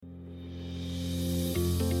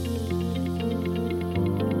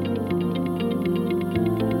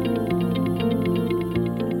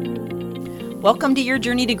Welcome to Your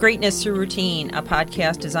Journey to Greatness Through Routine, a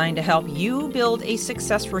podcast designed to help you build a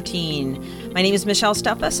success routine. My name is Michelle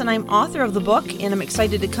Steffes, and I'm author of the book, and I'm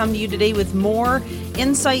excited to come to you today with more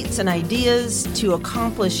insights and ideas to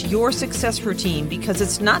accomplish your success routine, because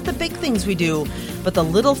it's not the big things we do, but the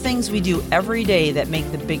little things we do every day that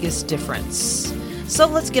make the biggest difference. So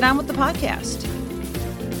let's get on with the podcast.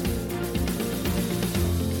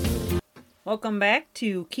 Welcome back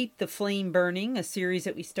to Keep the Flame Burning, a series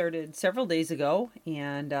that we started several days ago,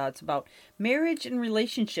 and it's about marriage and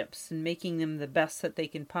relationships and making them the best that they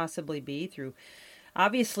can possibly be through,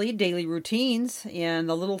 obviously, daily routines and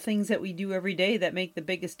the little things that we do every day that make the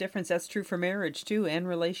biggest difference. That's true for marriage, too, and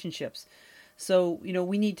relationships. So,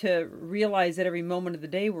 we need to realize that every moment of the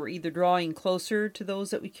day we're either drawing closer to those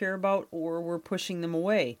that we care about or we're pushing them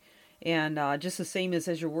away. And just the same as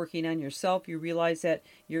you're working on yourself, you realize that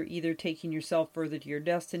you're either taking yourself further to your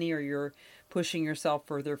destiny or you're pushing yourself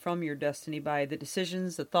further from your destiny by the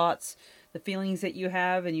decisions, the thoughts, the feelings that you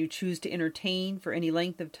have and you choose to entertain for any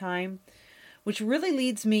length of time. Which really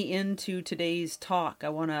leads me into today's talk. I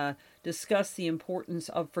want to discuss the importance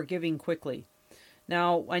of forgiving quickly.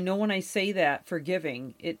 Now, I know when I say that,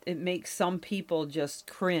 forgiving, it makes some people just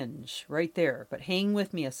cringe right there. But hang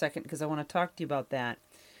with me a second because I want to talk to you about that.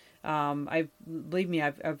 Believe me,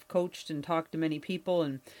 I've coached and talked to many people,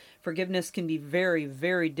 and forgiveness can be very,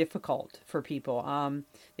 very difficult for people.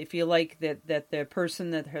 They feel like that the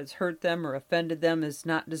person that has hurt them or offended them is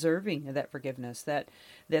not deserving of that forgiveness, that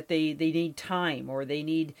they need time, or they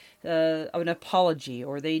need an apology,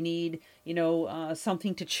 or they need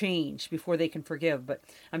something to change before they can forgive. But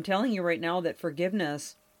I'm telling you right now that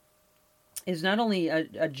forgiveness is not only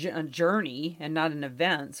a journey and not an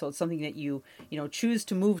event. So it's something that you choose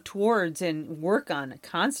to move towards and work on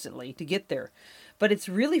constantly to get there. But it's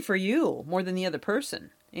really for you more than the other person.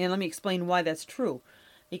 And let me explain why that's true.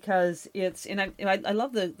 Because I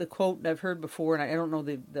love the quote I've heard before, and I don't know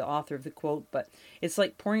the author of the quote, but it's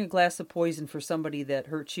like pouring a glass of poison for somebody that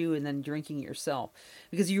hurts you and then drinking it yourself.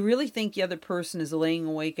 Because you really think the other person is laying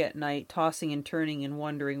awake at night, tossing and turning and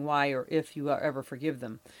wondering why or if you ever forgive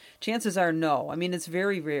them. Chances are no. I mean, it's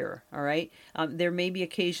very rare, all right? There may be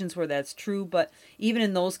occasions where that's true, but even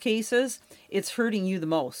in those cases, it's hurting you the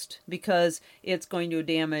most because it's going to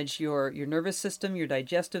damage your nervous system, your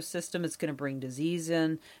digestive system. It's going to bring disease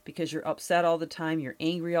in because you're upset all the time, you're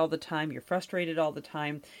angry all the time, you're frustrated all the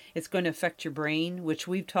time. It's going to affect your brain, which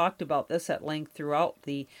we've talked about this at length throughout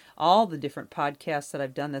all the different podcasts that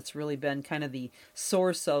I've done. That's really been kind of the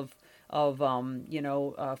source of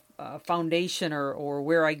foundation or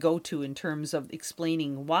where I go to in terms of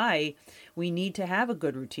explaining why we need to have a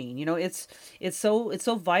good routine. It's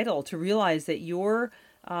so vital to realize that your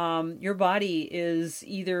body is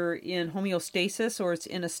either in homeostasis or it's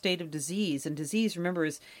in a state of disease. And disease, remember,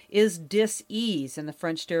 is dis-ease in the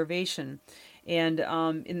French derivation. And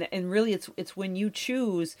really it's when you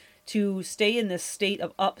choose to stay in this state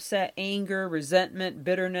of upset, anger, resentment,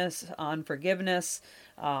 bitterness, unforgiveness,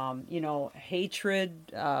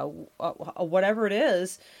 hatred, whatever it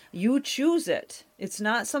is, you choose it. It's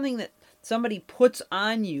not something that somebody puts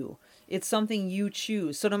on you. It's something you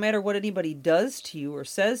choose. So no matter what anybody does to you or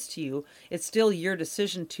says to you, it's still your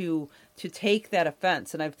decision to take that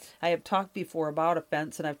offense. And I have talked before about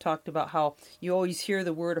offense, and I've talked about how you always hear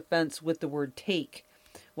the word offense with the word take.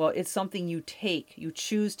 Well, it's something you take. You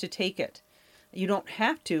choose to take it. You don't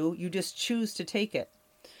have to. You just choose to take it.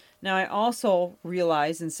 Now, I also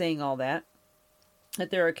realize in saying all that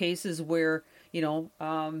there are cases where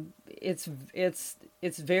it's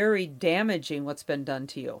very damaging what's been done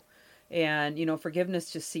to you. And,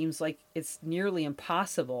 forgiveness just seems like it's nearly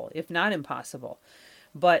impossible, if not impossible.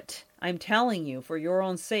 But I'm telling you, for your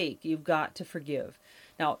own sake, you've got to forgive.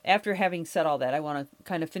 Now, after having said all that, I want to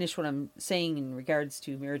kind of finish what I'm saying in regards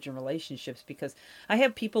to marriage and relationships, because I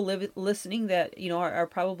have people listening that, are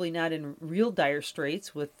probably not in real dire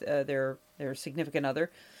straits with their significant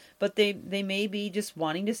other, but they may be just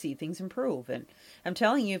wanting to see things improve. And I'm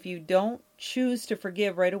telling you, if you don't choose to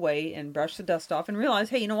forgive right away and brush the dust off and realize,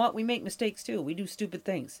 hey, you know what? We make mistakes too. We do stupid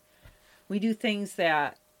things. We do things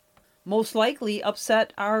that most likely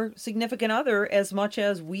upset our significant other as much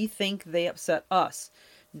as we think they upset us.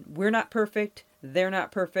 We're not perfect. They're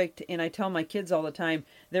not perfect. And I tell my kids all the time,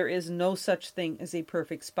 there is no such thing as a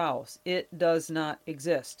perfect spouse. It does not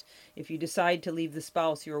exist. If you decide to leave the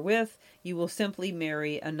spouse you're with, you will simply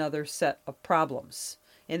marry another set of problems.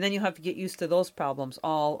 And then you'll have to get used to those problems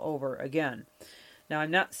all over again. Now,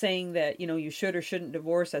 I'm not saying that, you should or shouldn't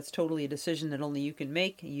divorce. That's totally a decision that only you can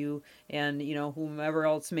make, you and, whomever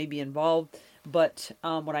else may be involved. But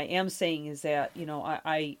what I am saying is that,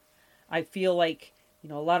 I feel like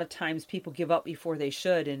a lot of times people give up before they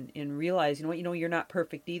should, and realize, you're not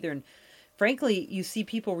perfect either. And frankly, you see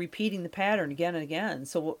people repeating the pattern again and again.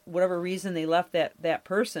 So whatever reason they left that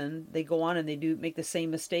person, they go on and they do make the same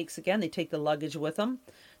mistakes again. They take the luggage with them,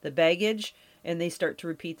 the baggage, and they start to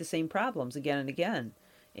repeat the same problems again and again.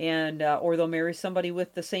 And or they'll marry somebody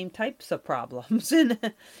with the same types of problems, and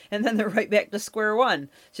then they're right back to square one.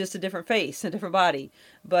 It's just a different face, a different body.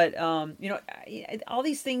 But all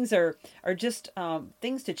these things are just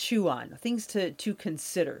things to chew on, things to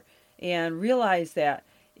consider, and realize that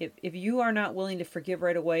if you are not willing to forgive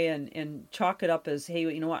right away and chalk it up as, hey,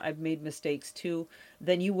 you know what, I've made mistakes too,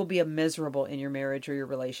 then you will be miserable in your marriage or your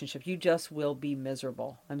relationship. You just will be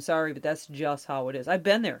miserable. I'm sorry, but that's just how it is. I've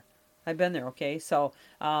been there. Okay. So,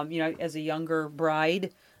 as a younger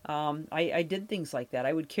bride, I did things like that.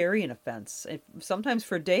 I would carry an offense, sometimes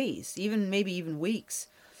for days, maybe even weeks.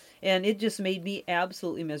 And it just made me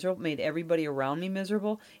absolutely miserable, made everybody around me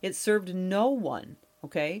miserable. It served no one.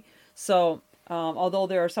 Okay. So, although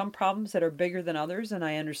there are some problems that are bigger than others, and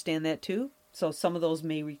I understand that too. So some of those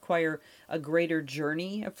may require a greater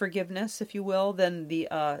journey of forgiveness, if you will, than the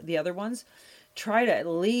other ones. Try to at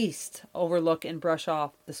least overlook and brush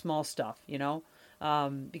off the small stuff,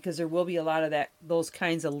 because there will be a lot of those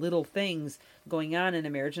kinds of little things going on in a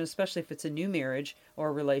marriage, and especially if it's a new marriage or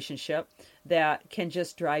a relationship, that can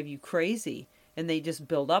just drive you crazy. And they just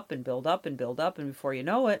build up and build up and build up, and before you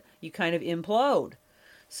know it, you kind of implode.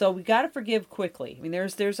 So we got to forgive quickly. I mean,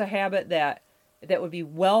 there's a habit that would be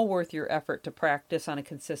well worth your effort to practice on a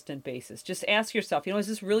consistent basis. Just ask yourself, is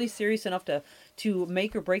this really serious enough to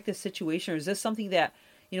make or break this situation? Or is this something that,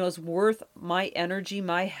 is worth my energy,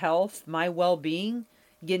 my health, my well-being,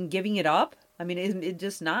 giving it up? I mean, it's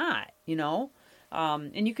just not,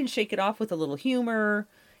 and you can shake it off with a little humor.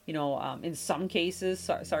 In some cases,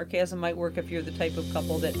 sarcasm might work if you're the type of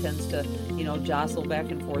couple that tends to, jostle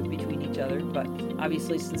back and forth between each other. But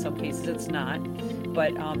obviously, in some cases, it's not.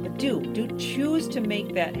 But do choose to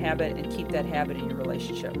make that habit and keep that habit in your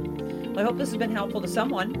relationship. Well, I hope this has been helpful to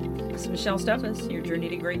someone. This is Michelle Steffes, your journey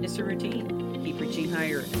to greatness and routine. Keep reaching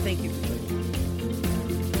higher. Thank you for joining me.